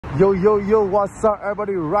Yo, yo, yo, what's up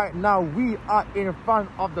everybody? Right now, we are in front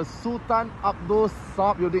of the Sultan Abdul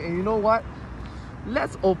building, and you know what?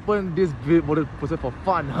 Let's open this building for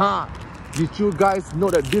fun, huh? Did you guys know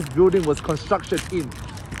that this building was constructed in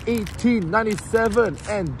 1897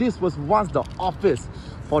 and this was once the office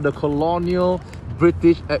for the colonial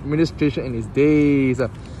British administration in its days?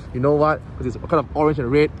 You know what? Because it's kind of orange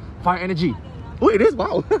and red. Fire energy. Oh, it is?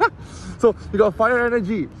 Wow. So we got fire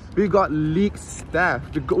energy, we got leak staff,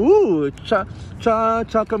 we got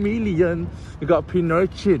chameleon, we got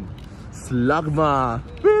Pinurchin, Slugma,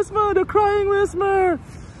 Whismer, the crying Whismer,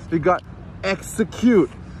 we got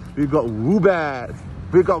execute, we got Woobat,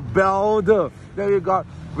 we got Belder, then we got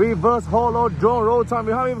reverse holo drone roll time.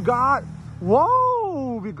 Behind we've got,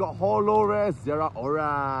 whoa, we got holo rare Zera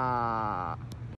Aura.